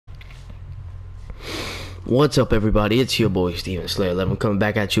What's up, everybody? It's your boy Steven Slayer 11 coming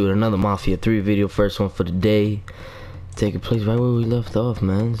back at you with another Mafia 3 video. First one for the day, taking place right where we left off,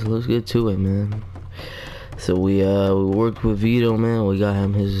 man. So let's get to it, man. So we worked with Vito, man. We got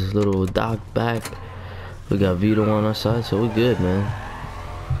him his little dock back. We got Vito on our side, so we good, man.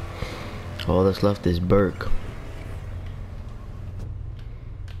 All that's left is Burke.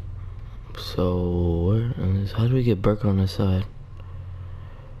 So how do we get Burke on our side?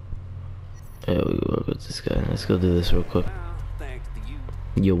 Yeah, we work with this guy. Let's go do this real quick.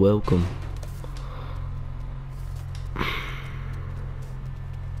 You're welcome.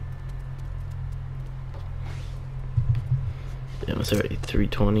 Damn, it's already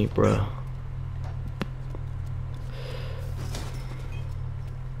 3:20, bro.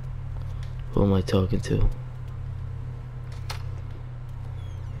 Who am I talking to?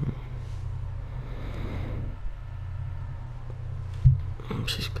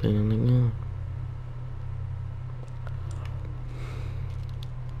 She's cleaning again.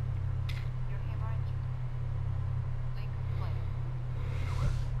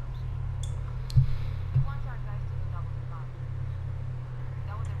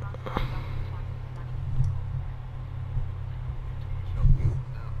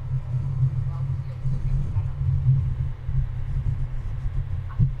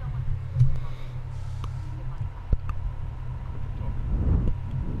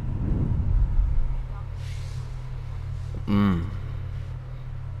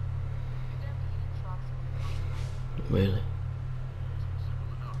 Really?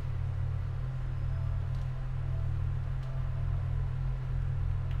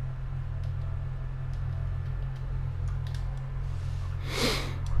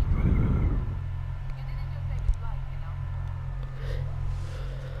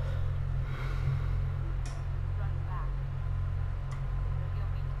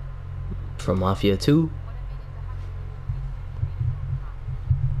 From Mafia 2?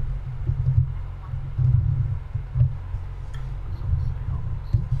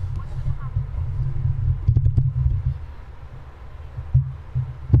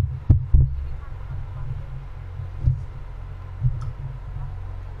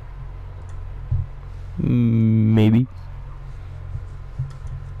 Maybe.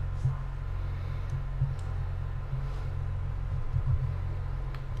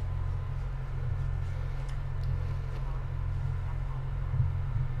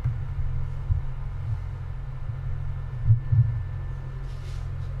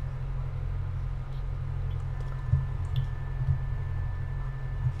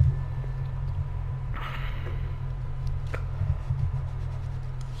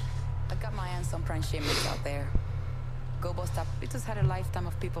 Some French shameless out there. Go bust up. We just had a lifetime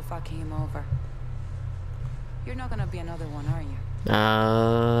of people fucking him over. You're not gonna be another one, are you?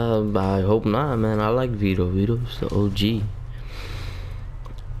 I hope not, man. I like Vito. Vito's the OG.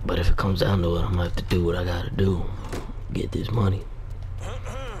 But if it comes down to it, I'm gonna have to do what I gotta do. Get this money.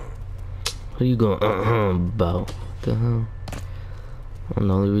 What are you going about? What the hell? I'm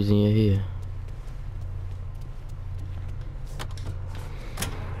the only reason you're here.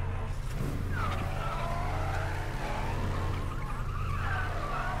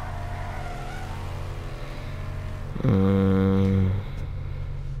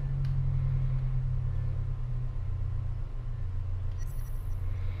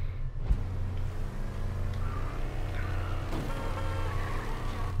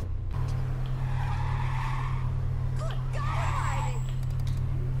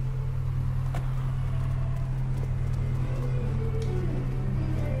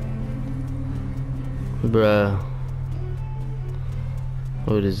 Bruh.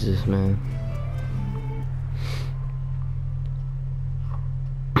 What is this, man?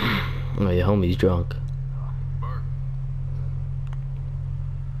 Oh, your homie's drunk.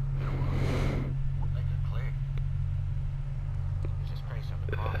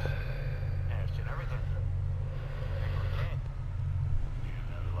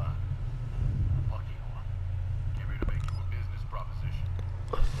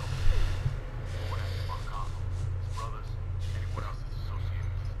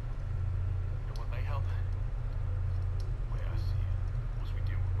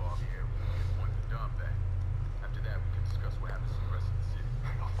 Dump that.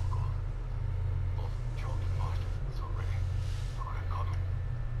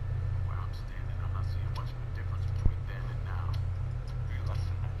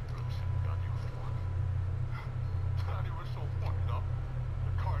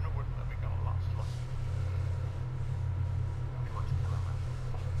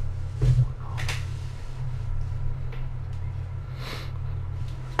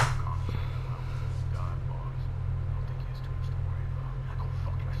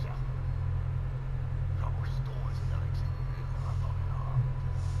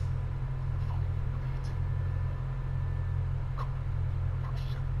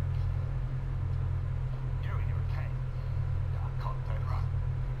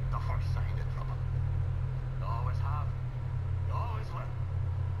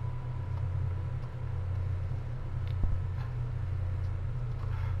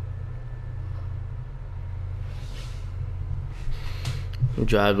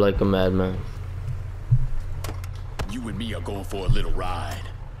 Drive like a madman. You and me are going for a little ride.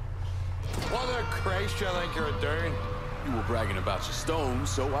 What the Christ you think you're doing? You were bragging about your stones,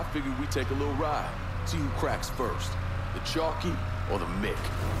 so I figured we'd take a little ride. See who cracks first, the Chalky or the Mick.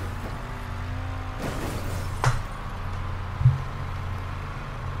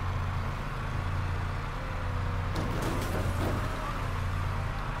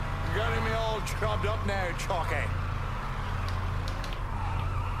 You got me all chubbed up now, Chalky.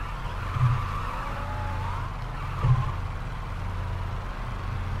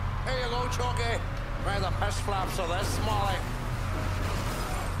 Here you go, Chalky. Try the piss flaps of this, Smalley.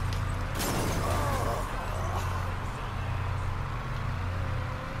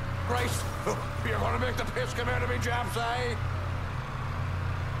 Christ, you're gonna make the piss come out of me, chaps, eh?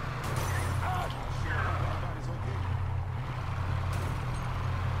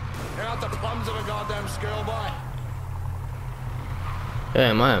 You're not the plums of a goddamn schoolboy.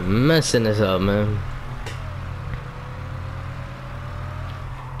 Damn, I am messing this up, man.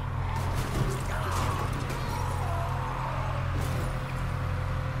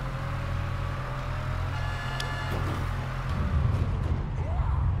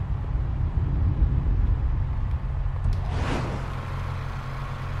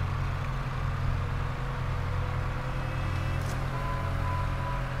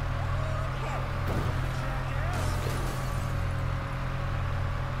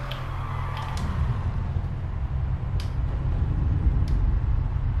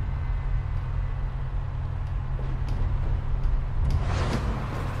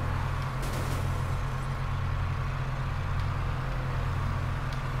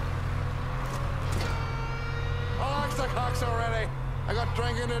 Already. I got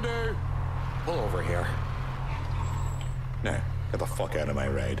drinking to do. Pull over here. Now, get the fuck out of my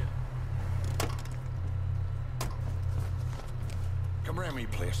ride. Come around me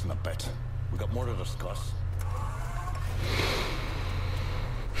place in a bit. We got more to discuss.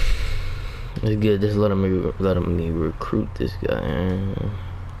 It's good. Just let me recruit this guy.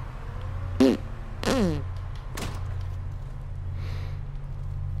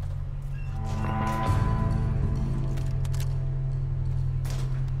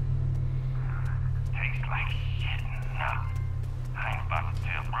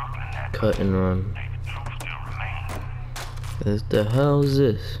 Cut and run. What the hell is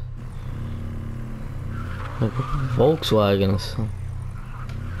this? Like Volkswagen or something.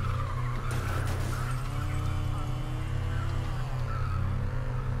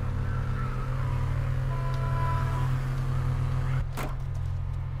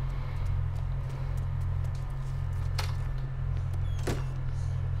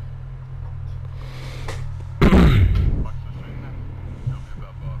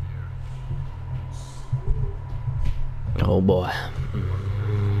 Oh boy.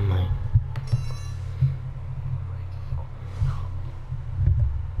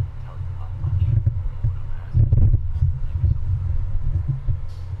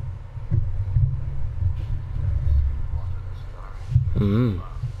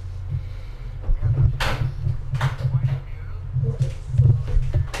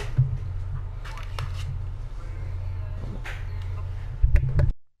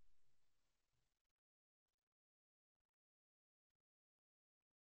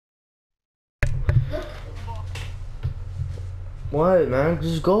 What, man?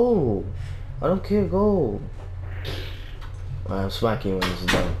 Just go. I don't care. Go. I'll smack you when this is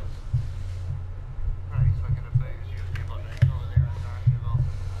done.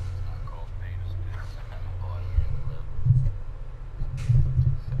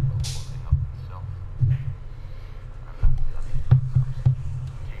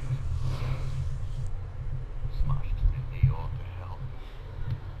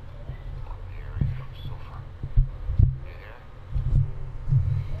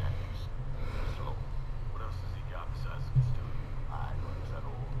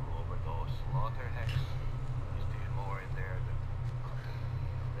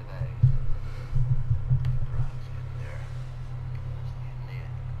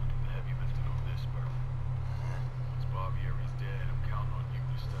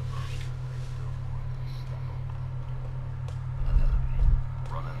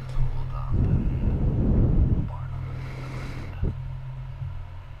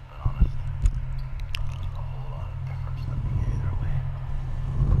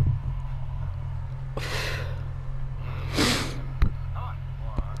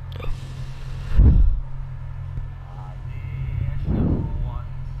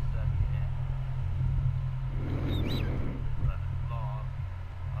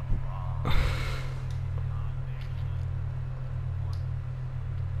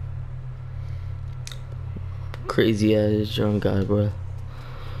 crazy ass drunk guy, bro.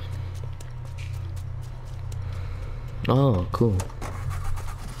 Oh, cool.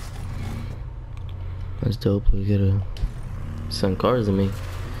 That's dope. We get some cars to me.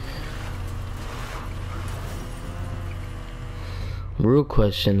 Real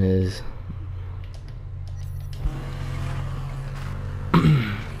question is,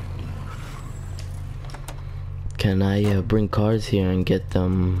 can I bring cars here and get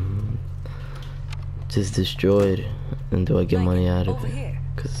them just destroyed, and do I get money out of it?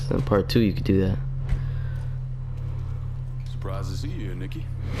 Because in part 2 you could do that. Surprised to see you here, Nikki.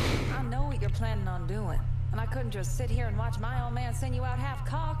 I know what you're planning on doing, and I couldn't just sit here and watch my old man send you out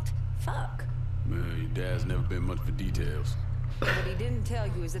half-cocked. Fuck. Man, your dad's never been much for details. What he didn't tell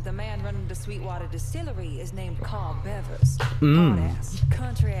you is that the man running the Sweetwater Distillery is named Carl Bevers. Hard-ass,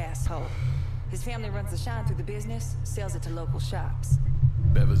 country asshole. His family runs the shine through the business, sells it to local shops.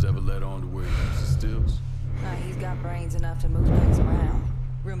 Bevers ever let on to where he uses stills? He's got brains enough to move things around.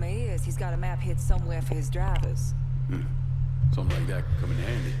 Rumor is he's got a map hid somewhere for his drivers. Something like that could come in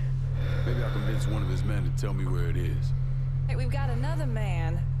handy. Maybe I'll convince one of his men to tell me where it is. Hey, we've got another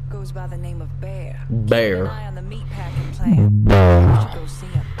man, goes by the name of Bear. Bear. Keep an eye on the meat packing plant. You should go see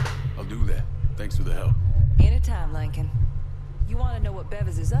him. I'll do that. Thanks for the help. Anytime, Lincoln. You want to know what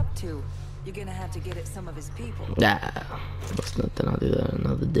Bevers is up to, you're gonna have to get at some of his people. Nah, that's nothing. I'll do that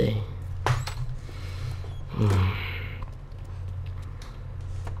another day.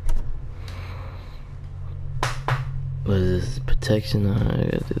 What is this? Protection? Alright, I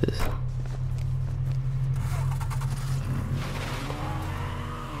gotta do this.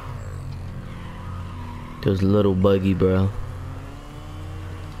 There's a little buggy, bro.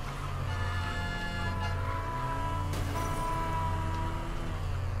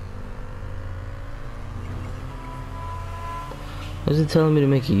 Why is it telling me to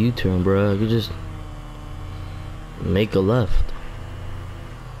make a U-turn, bro? I could just make a left.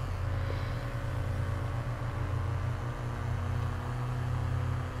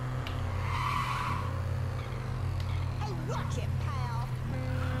 Hey, rocket, pal.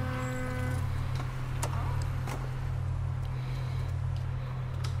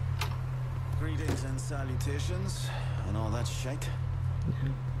 Greetings and salutations and all that shite.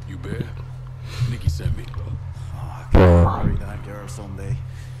 You Bear? Nikki sent me. Oh, I can't marry that girl someday.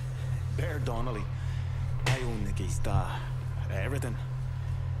 Bear Donnelly. I own Nicky's everything.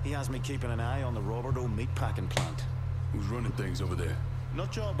 He has me keeping an eye on the Roberto meatpacking plant. Who's running things over there?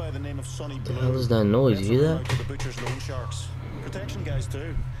 Nut job by the name of Sonny Blue. What the hell is that noise? You hear that? To the butcher's loan sharks. Protection guys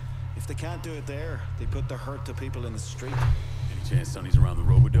too. If they can't do it there, they put the hurt to people in the street. Any chance Sonny's around the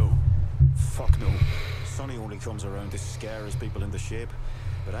Roberto? Fuck no. Sonny only comes around to scare his people into shape.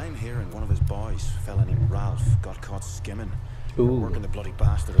 But I'm hearing one of his boys, a fella named Ralph, got caught skimming. We're working the bloody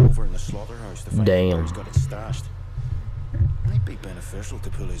bastard over in the slaughterhouse to find out where he's got it stashed. Might be beneficial to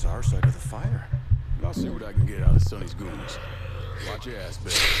pull his arse out of the fire. I'll see what I can get out of Sonny's goons. Watch your ass,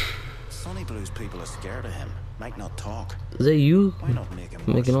 Bear. Sonny Blue's people are scared of him. Might not talk. Is that you? Why not make him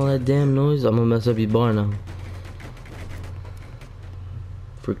Making all that damn noise? I'm gonna mess up your bar now.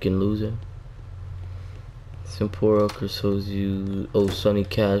 Freaking loser. Some poor Ucker shows you Sonny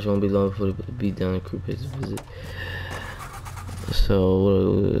Cash won't be long for the beat down and crew pays a visit.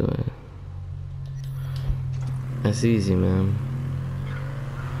 So that's easy, man.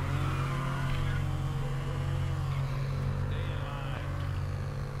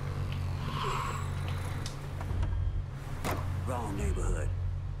 Wrong neighborhood.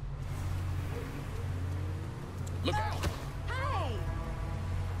 Look out! Hey!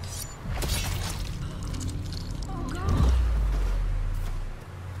 Oh, God.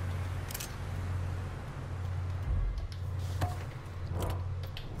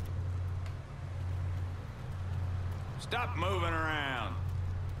 Stop moving around.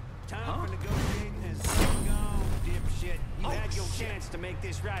 Time for negotiating is gone, dipshit. You had your chance to make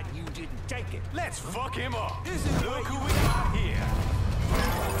this right, and you didn't take it. Let's fuck him up! Look who we got here.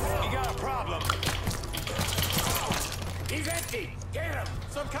 You got a problem. He's empty. Get him.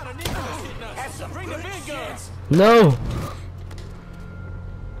 Some kind of Negro hitting us. Have some. Bring the big guns. No.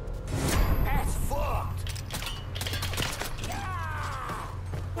 That's fucked.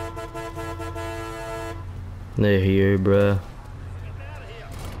 They're here, bruh.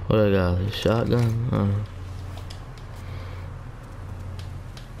 What I got? A shotgun?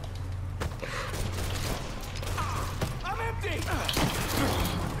 I'm empty.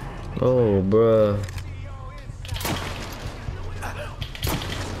 Oh, bruh.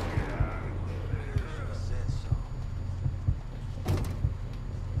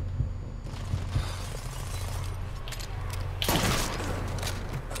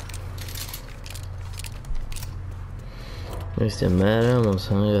 It's mad ammo,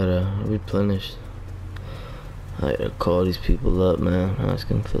 son. I gotta replenish. I gotta call these people up, man. Ask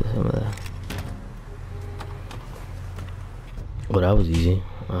them for some of that. Oh, that was easy.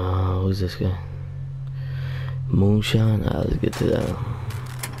 Who's this guy? Moonshine? Let's get to that.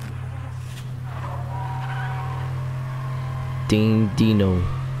 Dino.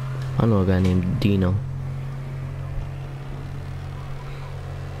 I know a guy named Dino.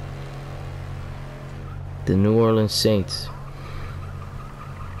 The New Orleans Saints.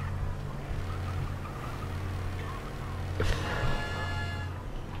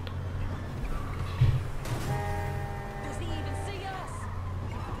 Does he even see us?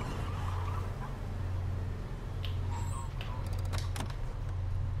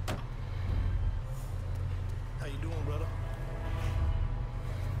 How you doing, brother?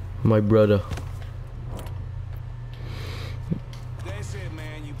 My brother. That's it,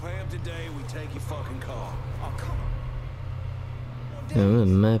 man. You pay up today, we take your fucking car. Oh, come on. Yeah, there's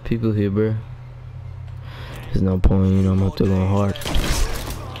mad people here, bro. There's no point, you know, I'm up there going hard.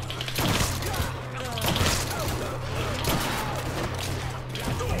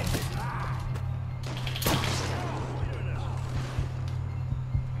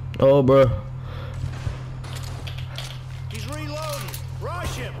 Oh, bro. He's reloading.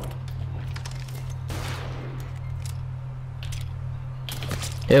 Rush him.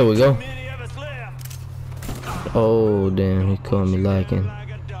 There we go. Many of us left. Oh, damn, he caught me lacking. Like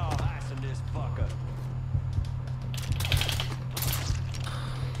a dog. Hassle this fucker.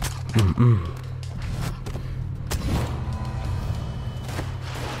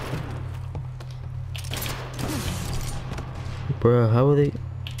 Bruh, how are they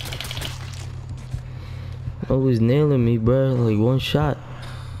always nailing me, bruh? Like one shot.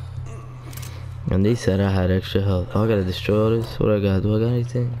 And they said I had extra health. Oh, I gotta destroy all this. What I got? Do I got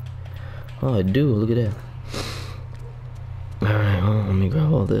anything? Oh, I do. Look at that. Alright, well, let me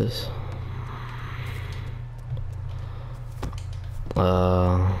grab all this.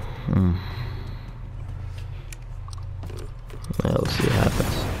 Yeah, let's see what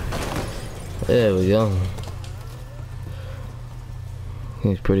happens. There we go.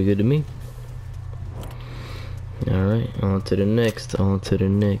 Seems pretty good to me. Alright, on to the next.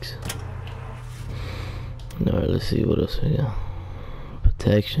 Alright, let's see what else we got.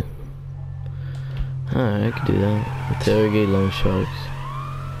 Protection. Alright, I can do that. Interrogate loan sharks.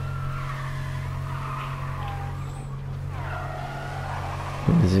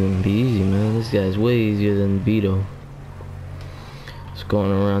 This is gonna be easy, man. This guy's way easier than Vito. Just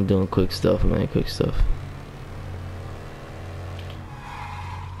going around doing quick stuff, man. Quick stuff.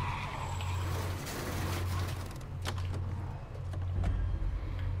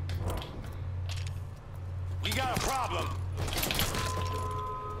 We got a problem.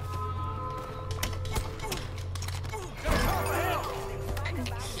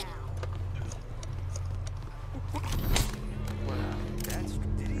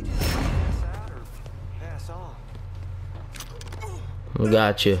 I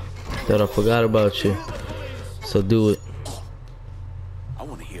got you. Thought I forgot about you. So do it. I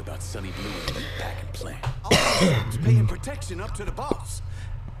want to hear about Sonny Blue and the meatpacking plant. It's paying protection up to the boss.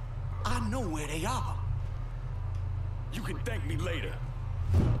 I know where they are. You can thank me later.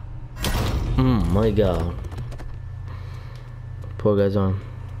 My God. Poor guy's arm.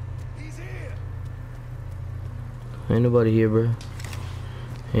 He's here. Ain't nobody here, bro.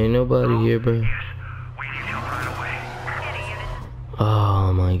 Ain't nobody here, bro.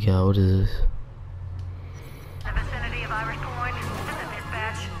 Oh my God, what is this? The vicinity of Irish Point. This is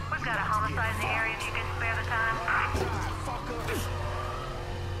dispatch. We've got a homicide in the area if you can spare the time.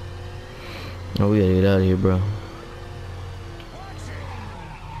 Oh, we gotta get out of here, bro.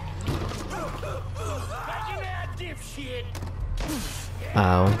 Imagine that, dipshit.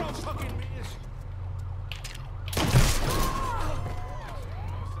 Ow.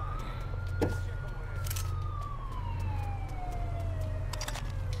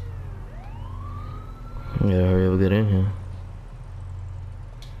 I gotta hurry up and get in here.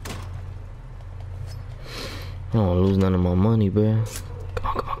 I don't wanna lose none of my money, bro. Come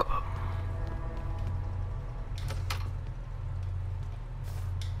on, come on, come on.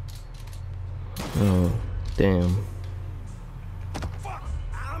 Oh, damn. Fuck,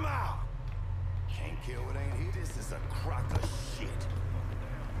 I'm out. Can't kill what ain't here. This is a crock of shit.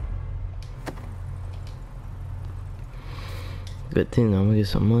 Good thing I'm gonna get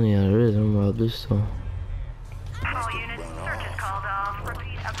some money out of this. I'm gonna rob this store. All units, search is called off.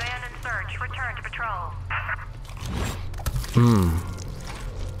 Repeat, abandoned search. Return to patrol.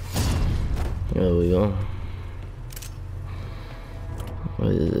 There we go.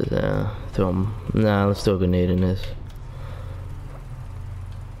 What is this? Throw 'em. Nah, let's throw a grenade in this.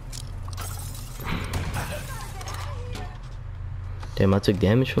 Damn, I took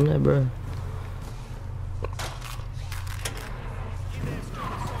damage from that, bro.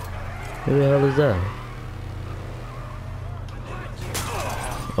 Who the hell is that?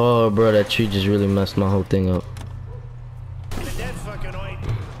 Oh, bro, that tree just really messed my whole thing up.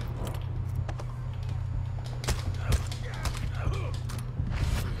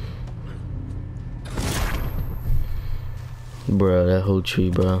 Bro, that whole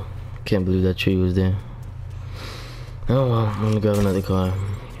tree, bro. Can't believe that tree was there. Oh well, I'm gonna grab another car.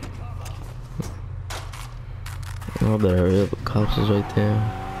 I better hurry up, the cops is right there.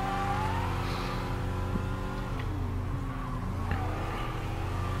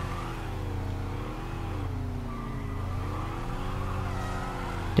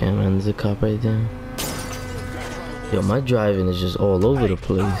 Damn, man, there's a cop right there. Yo, my driving is just all over the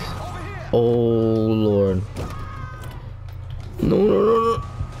place. Oh, Lord. No, no, no, no.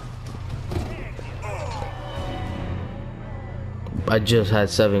 I just had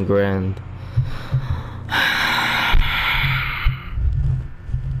 7 grand. I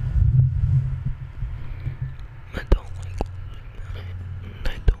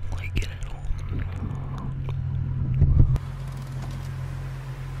don't like it at all.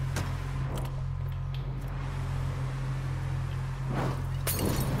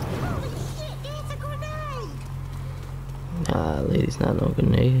 Ah, lady's not no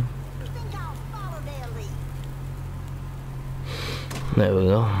grenade. There we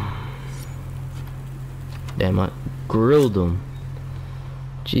go. Damn, I grilled them.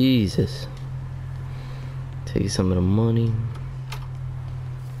 Jesus. Take some of the money.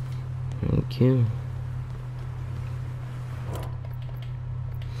 Thank you.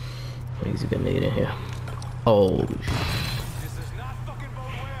 There's a grenade in here. Oh.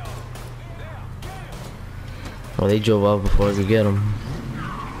 Oh, they drove out before I could get them.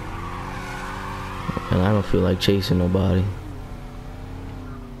 And I don't feel like chasing nobody.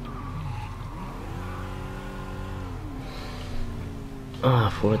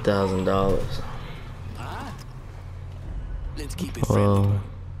 Ah, $4,000. Let's keep it friendly.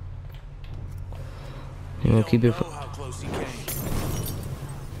 You wanna keep it? How close he came.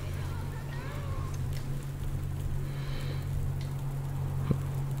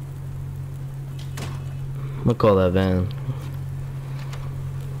 I'm gonna call that van.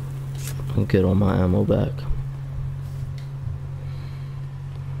 I'll get all my ammo back.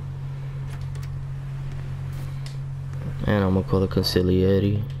 And I'm gonna call the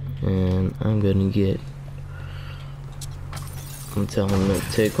conciliary, and I'm gonna get. I'm telling him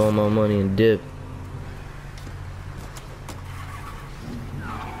to take all my money and dip.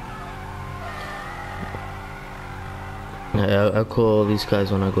 I'll call all these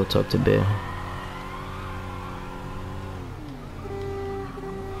guys when I go talk to Bear.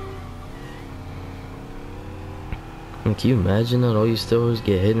 And can you imagine that all your stores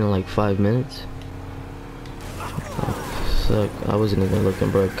get hit in like 5 minutes? Suck. I wasn't even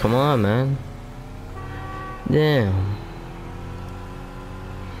looking, bro. Come on, man. Damn.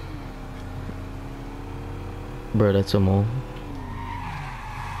 Bro, that's a mole.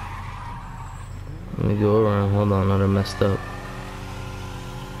 Let me go around. Hold on, I done messed up.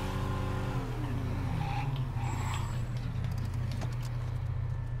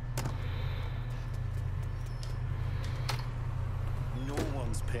 No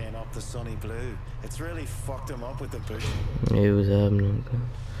one's paying up the Sunny Blue. It's really fucked him up with the bush. It was happening.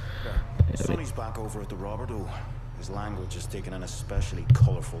 Sonny's back over at the Roberto. His language has taken an especially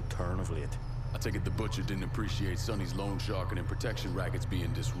colourful turn of late. I take it the butcher didn't appreciate Sonny's loan sharking and protection rackets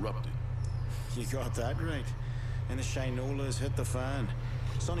being disrupted. You got that right. And the Shinola has hit the fan.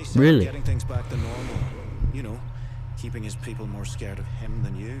 Sonny said Really? getting things back to normal. You know, keeping his people more scared of him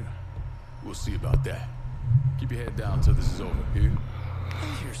than you. We'll see about that. Keep your head down till this is over, here? I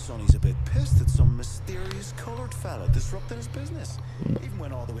hear Sonny's a bit pissed at some mysterious coloured fella disrupting his business. Even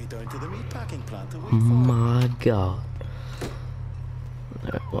went all the way down to the meatpacking plant to wait for him. My God.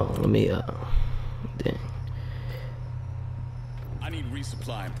 Alright, well, let me, dang. I need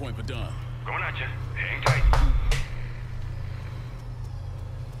resupply and point for done. Going at you. Hang tight.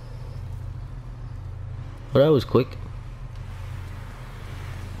 Well, that was quick.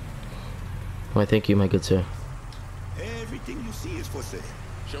 Why, thank you, my good sir. Everything you see is for sale.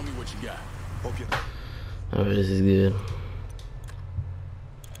 Show me what you got. Hope you. Alright, this is good.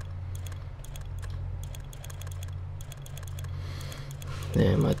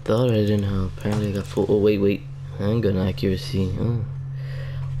 Damn, I thought I didn't have. Apparently, I got full. Oh, wait. Handgun accuracy. Oh.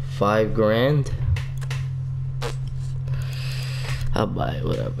 5 grand? I'll buy it,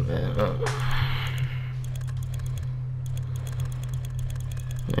 whatever, man.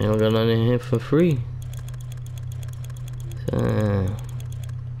 I don't got nothing in here for free.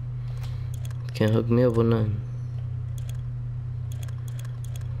 Can't hook me up with nothing.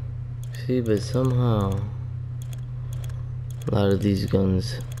 See, but somehow a lot of these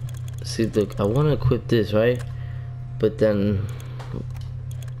guns. See, look, I want to equip this, right? But then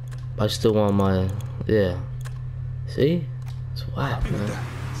I still want my, yeah. See? It's whack, man.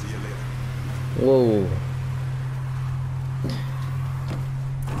 Whoa.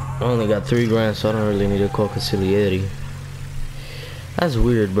 I only got 3 grand, so I don't really need to call Consigliere. That's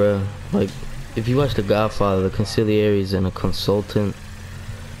weird, bro. Like, if you watch The Godfather, the Consigliere is and a consultant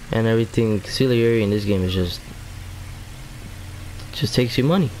and everything. Consigliere in this game is just takes your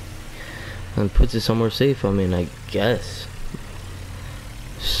money and puts it somewhere safe. I mean, I guess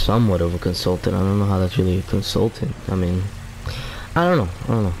somewhat of a consultant. I don't know how that's really a consultant. I mean, I don't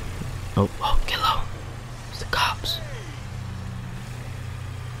know. Oh, get low. It's the cops.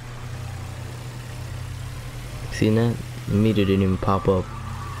 Seen that? The meter didn't even pop up.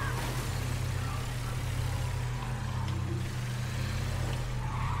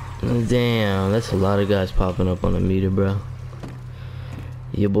 Damn, that's a lot of guys popping up on the meter, bro.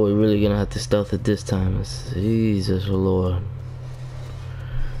 Your boy really gonna have to stealth it this time. Jesus Lord.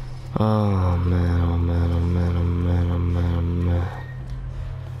 Oh man, oh man, oh man, oh man, oh man, oh man.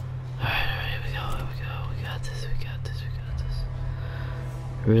 Alright, here we go. We got this.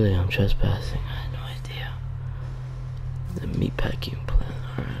 Really, I'm trespassing. I had no idea. The meat packing plant.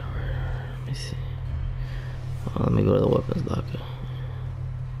 Alright. Let me see. Oh, let me go to the weapons locker.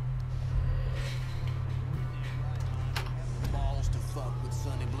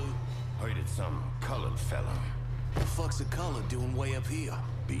 Some colored fella. The fuck's a color doing way up here?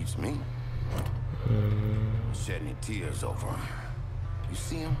 Beats me. Shedding tears over him. You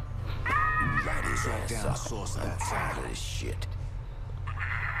see him? You light his ass up. Source I'm tired of this shit.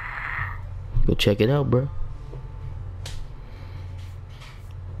 Go check it out, bro.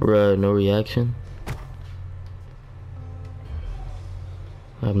 Bruh, no reaction.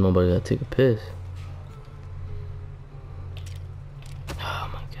 I have nobody that take a piss. Oh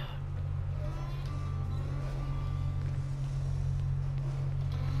my god.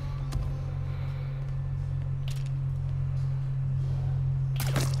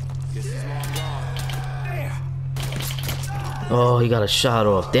 Oh, he got a shot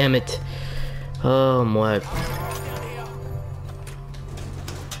off. Damn it. Oh, my.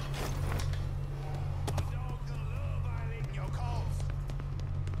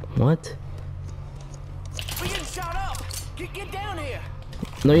 What? We're getting shot up. Get down here.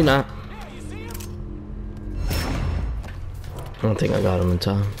 No, you're not. I don't think I got him in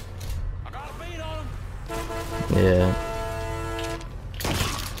time. I got a beat on him. Yeah.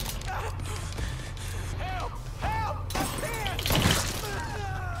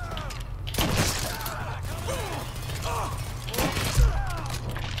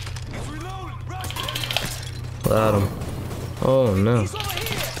 Got him. Oh no.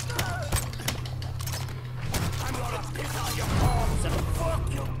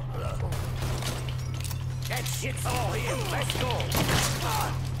 That shit's all here. Let's go.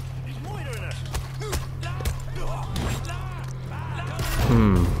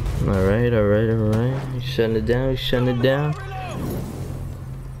 Alright. He's shutting it down.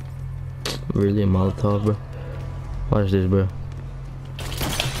 Really a Molotov, bro. Watch this, bro.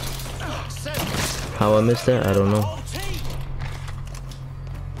 How I missed that, I don't know.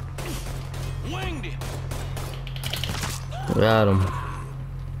 Got him.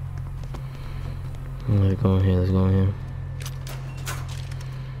 Let's go in here.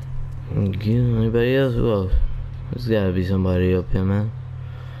 Anybody else? Who else? There's gotta be somebody up here, man.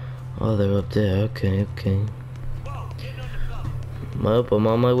 Oh, they're up there. Okay. I'm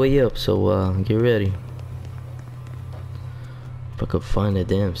on my way up, so get ready. If I could find the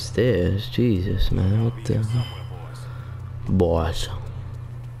damn stairs, Jesus, man, what the hell? Boss.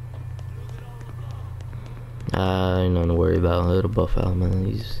 Ain't nothing to worry about. A little buff out, man.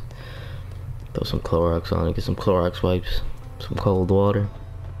 He's throw some Clorox on it, get some Clorox wipes, some cold water.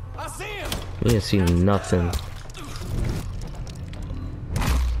 I see him. We didn't see nothing.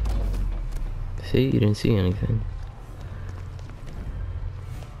 See, you didn't see anything.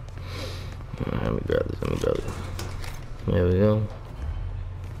 Alright, let me grab this. There we go.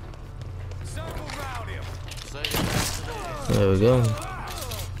 There we go.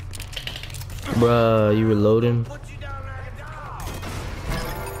 Bruh, you reloading?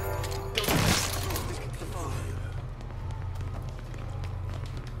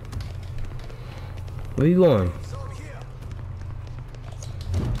 Where you going?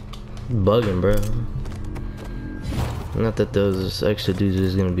 Bugging, bro. Not that those extra dudes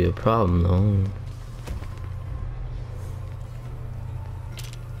is gonna be a problem, though.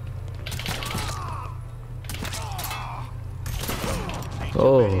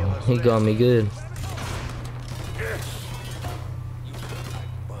 Oh, he got me good.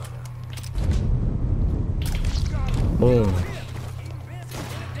 Boom.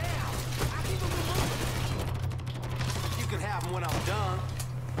 You can have him when I'm done.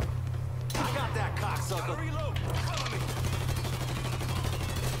 I got that cocksucker. Reload. Follow me.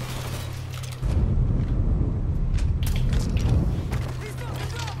 He's fucking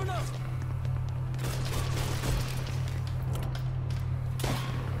dropping us.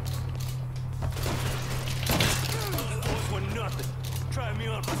 Those were nothing. Try me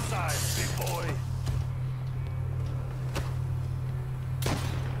on for size, big boy.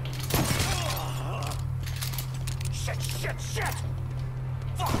 Shit!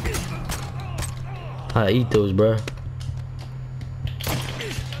 Fuck! I eat those, bro.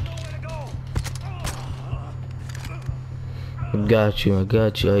 I got you. I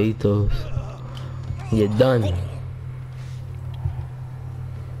eat those. You're done.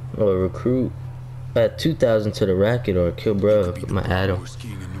 Or recruit. Add 2,000 to the racket or kill bro. My Adam. How's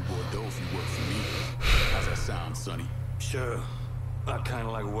that sound, Sonny? Sure. I kind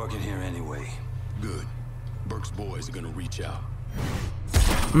of like working here anyway. Good. Burke's boys are gonna reach out.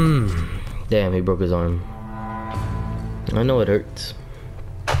 Damn, he broke his arm. I know it hurts.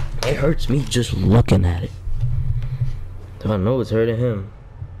 It hurts me just looking at it. I know it's hurting him.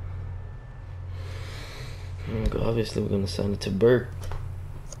 Obviously, we're gonna send it to Burke.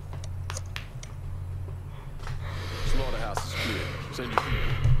 Slaughterhouse is clear. Send your people.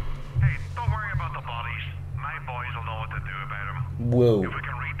 Hey, don't worry about the bodies. My boys will know what to do about them. Whoa. If we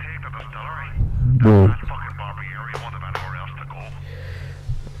can retake the distillery, Whoa. that fucking Barbarian won't have anywhere else to go.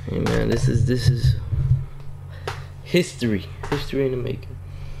 Hey man, this is history. History in the making.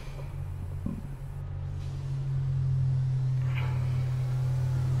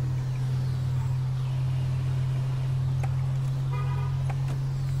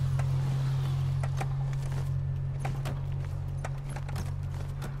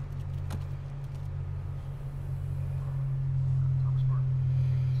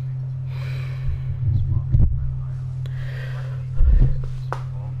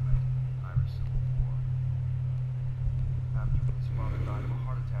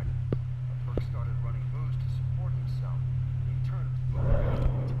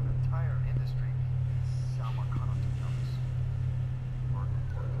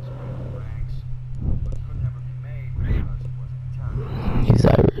 He's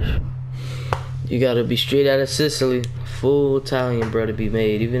Irish. You gotta be straight out of Sicily. Full Italian, bro, to be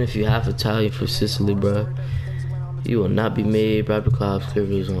made. Even if you have Italian for Sicily, bro, you will not be made. Bribe the clouds, clear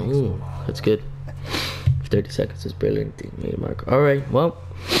views on. Ooh, that's good. 30 seconds is barely anything. Made a mark. Alright, well,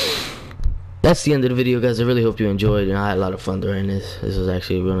 that's the end of the video, guys. I really hope you enjoyed, and I had a lot of fun during this. This was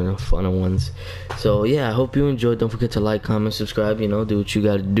actually one of the funner ones. So yeah, I hope you enjoyed. Don't forget to like, comment, subscribe. You know, do what you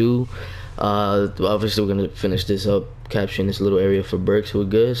gotta do. Obviously we're gonna finish this up, capturing this little area for Burke, so we're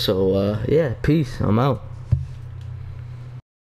good. So yeah, peace. I'm out.